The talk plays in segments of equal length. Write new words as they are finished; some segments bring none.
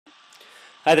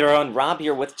Hi there, everyone. Rob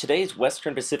here with today's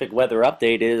Western Pacific weather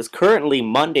update. It is currently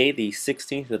Monday, the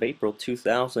 16th of April,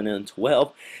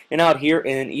 2012. And out here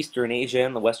in Eastern Asia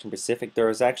and the Western Pacific,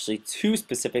 there is actually two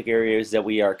specific areas that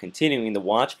we are continuing to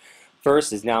watch.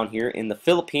 First is down here in the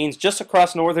Philippines, just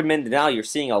across northern Mindanao. You're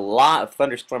seeing a lot of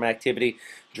thunderstorm activity,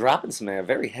 dropping some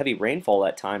very heavy rainfall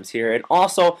at times here. And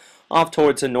also off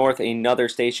towards the north, another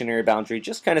stationary boundary,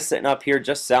 just kind of sitting up here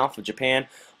just south of Japan.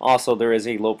 Also, there is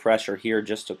a low pressure here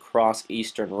just across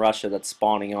eastern Russia that's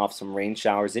spawning off some rain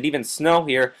showers and even snow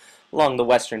here along the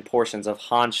western portions of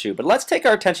Honshu. But let's take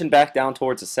our attention back down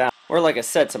towards the south, where, like I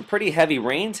said, some pretty heavy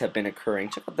rains have been occurring.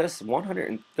 Check out this,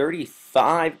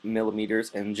 135 millimeters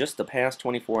in just the past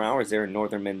 24 hours there in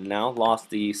northern Mindanao. Lost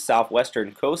the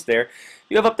southwestern coast there.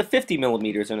 You have up to 50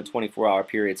 millimeters in a 24-hour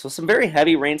period. So some very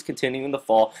heavy rains continuing in the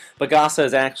fall. Pagasa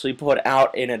has actually put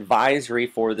out an advisory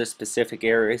for this specific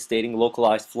area, stating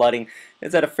localized flooding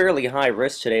is at a fairly high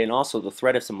risk today, and also the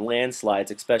threat of some landslides,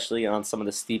 especially on some of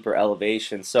the steeper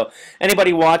elevations. So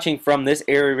anybody watching from this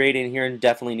area rating here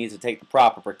definitely needs to take the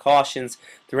proper precautions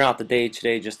throughout the day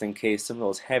today, just in case some of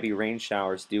those heavy rain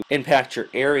showers do impact your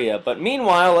area. But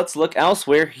meanwhile, let's look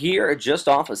elsewhere. Here just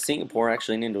off of Singapore,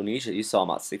 actually in Indonesia, you saw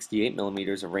about 68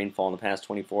 millimeters of rainfall in the past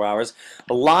 24 hours.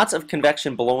 Lots of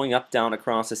convection blowing up down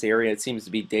across this area. It seems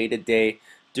to be day to day,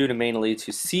 due to mainly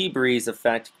to sea breeze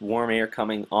effect, warm air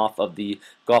coming off of the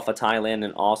Gulf of Thailand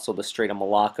and also the Strait of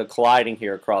Malacca, colliding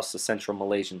here across the central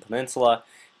Malaysian peninsula,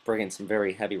 bringing some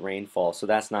very heavy rainfall, so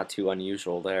that's not too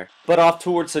unusual there. But off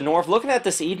towards the north, looking at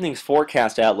this evening's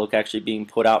forecast outlook actually being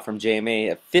put out from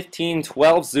JMA at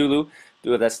 1512 Zulu,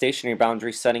 due to that stationary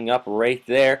boundary setting up right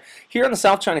there. Here in the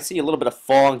South China Sea, a little bit of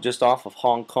fog just off of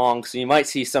Hong Kong, so you might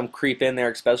see some creep in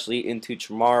there, especially into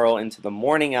tomorrow, into the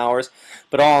morning hours.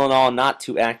 But all in all, not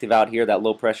too active out here, that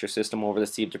low pressure system over the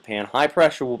Sea of Japan. High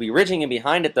pressure will be ridging in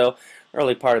behind it, though.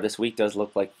 Early part of this week does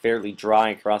look like fairly dry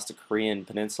across the Korean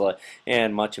peninsula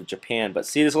and much of Japan. But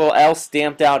see this little L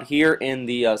stamped out here in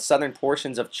the southern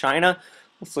portions of China?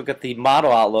 Let's look at the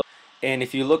model outlook. And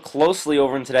if you look closely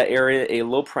over into that area, a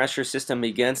low pressure system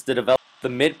begins to develop the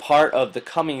mid part of the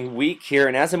coming week here,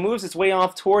 and as it moves its way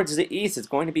off towards the east, it's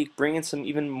going to be bringing some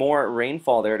even more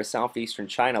rainfall there to southeastern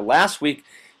China. Last week,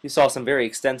 you saw some very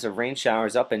extensive rain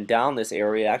showers up and down this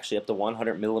area, actually up to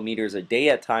 100 millimeters a day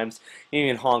at times. Even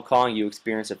in Hong Kong, you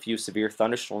experienced a few severe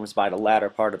thunderstorms by the latter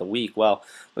part of the week. Well,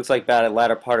 looks like by the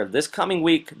latter part of this coming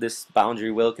week, this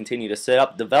boundary will continue to set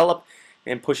up, develop,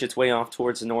 and push its way off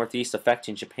towards the northeast,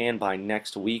 affecting Japan by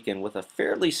next week, and with a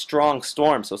fairly strong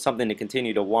storm, so something to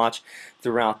continue to watch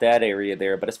throughout that area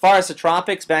there. But as far as the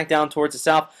tropics, back down towards the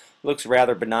south, looks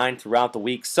rather benign throughout the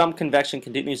week. Some convection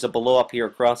continues to blow up here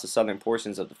across the southern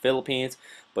portions of the Philippines,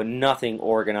 but nothing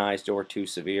organized or too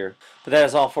severe. But that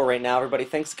is all for right now, everybody.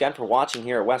 Thanks again for watching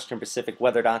here at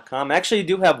WesternPacificWeather.com. Actually, I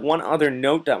do have one other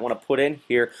note that I want to put in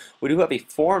here. We do have a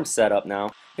forum set up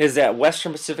now. It is at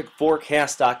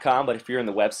WesternPacificForecast.com, but if you're in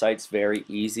the website, it's very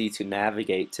easy to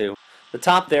navigate to. The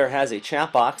top there has a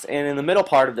chat box, and in the middle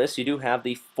part of this, you do have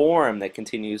the forum that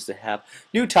continues to have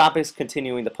new topics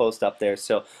continuing to post up there.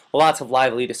 So lots of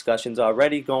lively discussions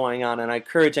already going on, and I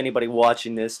encourage anybody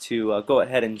watching this to go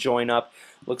ahead and join up.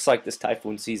 Looks like this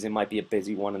typhoon season might be a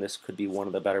busy one, and this could be one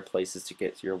of the better places to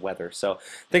get your weather. So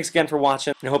thanks again for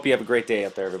watching, and I hope you have a great day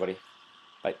out there, everybody.